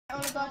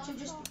Oh God, so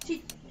just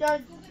teach how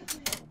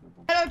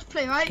to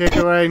play, right? Kick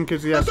away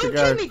because he has to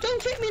go. Don't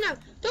kick me now.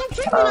 Don't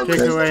kick me now. Kick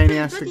away and he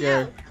has to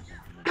go.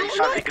 No,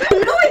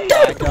 I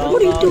don't.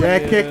 What are you doing? Yeah,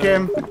 kick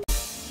him.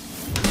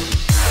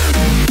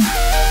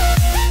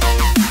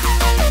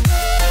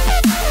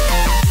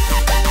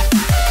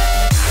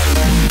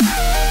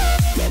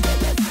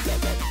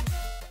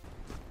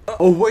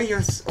 Oh wait,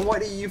 why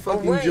do you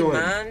fucking join?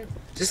 Man,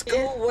 just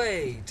go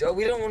away.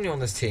 We don't want you on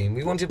this team.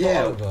 We wanted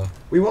Oliver.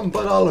 We want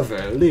Bud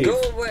Oliver. Leave. Go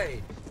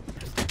away.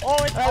 Oh,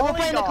 it's we're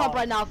playing the comp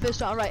right now. First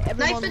round, right?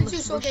 Everyone Knife and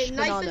Zeus game.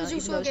 Knife and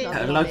Zeus game.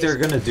 Like they're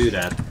gonna do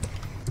that.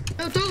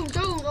 No, don't.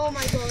 Oh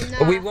my God,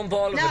 no. We want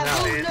Oliver now.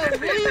 No,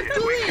 what are you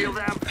doing?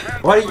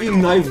 Why did you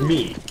knife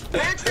me? I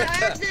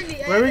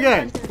accidentally. Where are we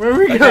going? Where are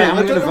we going? Okay,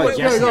 I'm gonna vote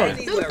yes.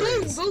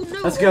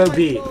 No. Let's go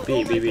B.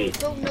 B.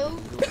 No.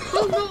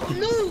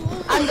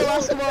 And the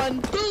last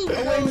one.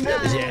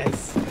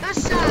 Yes.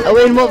 That's sad. I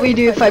win what we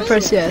do if I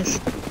press yes.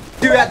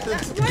 Do at the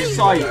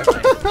side.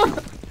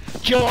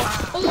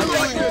 Oh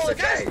my God,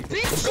 that's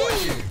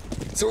bitchy.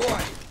 It's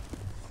alright.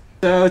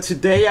 So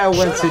today I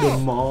went to the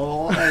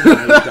mall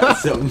and I got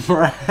some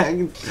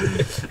ranked.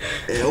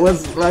 It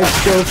was like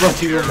so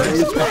fucking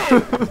amazing.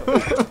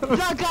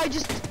 That guy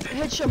just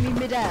headshot me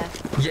midair.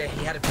 Yeah,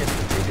 he had a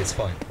pistol, dude. It's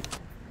fine.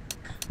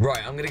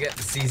 Right, I'm gonna get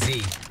the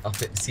CZ up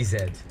at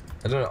CZ.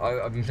 I don't know.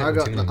 I've been playing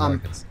with too many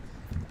Americans.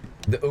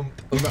 The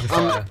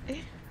fire.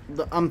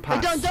 The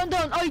unpass. Don't.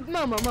 Oh,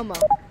 Momo.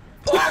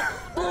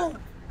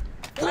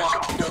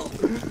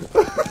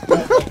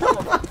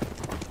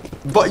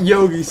 But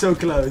Yogi so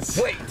close.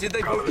 Wait, did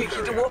they both kick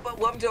you to what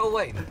happened to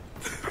Owain?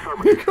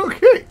 He got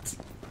kicked.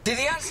 Did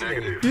he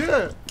actually?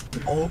 Yeah.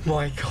 Oh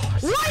my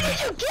God. Why did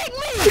you kick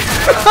me?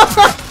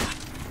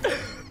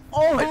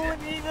 Oh,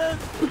 Jesus!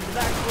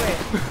 That quick.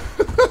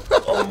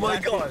 Oh my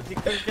God. You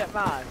couldn't get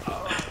mad.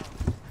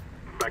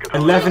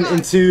 11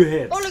 and 2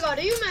 hits. Oh my God,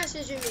 are you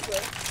messaging me, bro?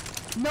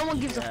 No one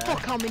gives a fuck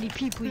how many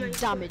people you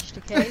damaged,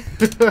 okay?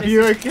 Are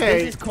you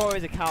okay? This is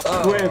Corey's account.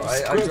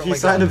 Quips, you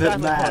sound a bit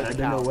mad. I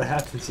don't know what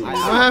happened to you. What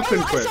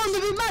happened, I Quips? sound a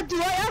bit mad,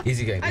 do I?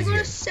 Easy game. I Easy got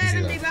game. a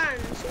 70 ban,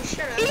 so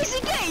shut up. Easy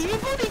game,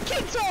 you've already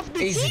kicked off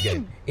the Easy team.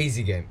 game.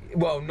 Easy game.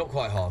 Well, not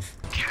quite half.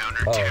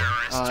 Oh,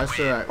 that's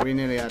alright. We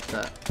nearly had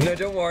that. No,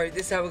 don't worry.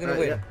 This is how we're gonna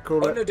win. Yeah,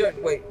 call it. No,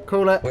 don't. Wait.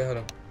 Call it. Wait, hold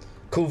on.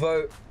 Cool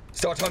vote.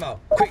 Start timeout.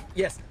 Quick.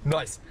 Yes.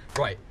 Nice.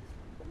 Right.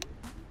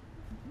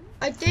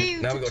 I dare you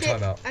Now to we got kick.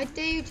 timeout. I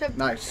dare you to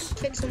Nice.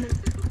 kick someone.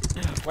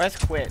 Where's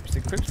Quips?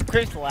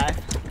 Quips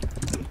left.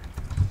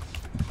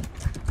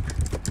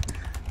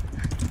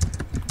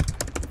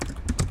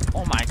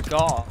 Oh my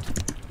God.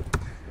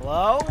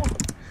 Hello?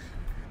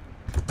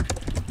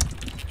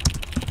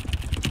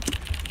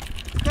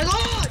 My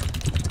God!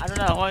 I don't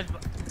know.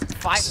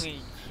 Fight me,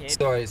 kid.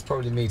 Sorry, it's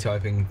probably me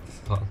typing.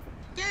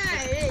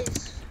 Yeah, it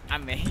is. I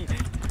mean,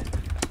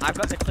 I've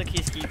got the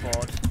clickiest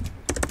keyboard.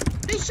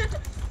 Hey, shut the.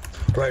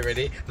 Right,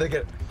 ready? Look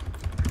at.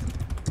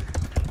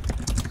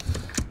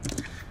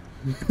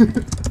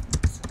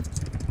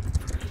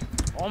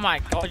 Oh my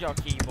God, your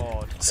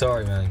keyboard.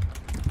 Sorry, man.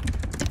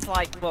 It's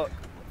like, look,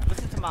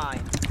 listen to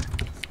mine.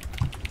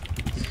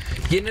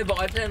 You know, but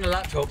I play on a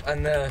laptop,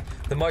 and the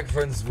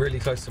microphone's really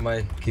close to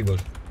my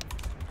keyboard.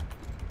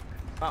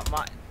 But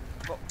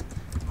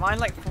mine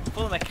like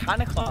full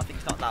mechanical. I think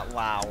it's not that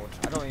loud.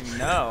 I don't even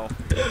know.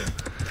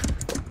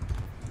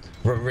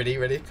 Ready?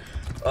 Do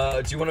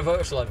you want to vote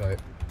or shall I vote?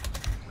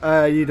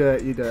 You do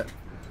it.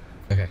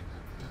 Okay.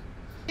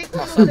 Kick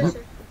one more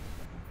person.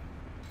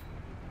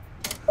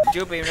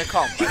 You'll be in a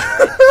comp.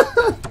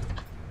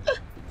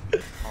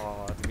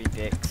 Oh, to be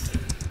dicks.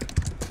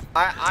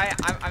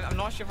 I'm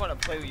not sure if I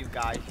want to play with you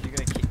guys. You're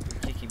gonna keep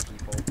kicking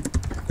people.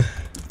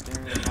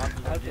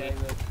 Okay,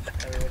 look,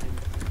 everybody,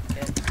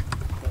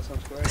 that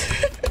sounds great.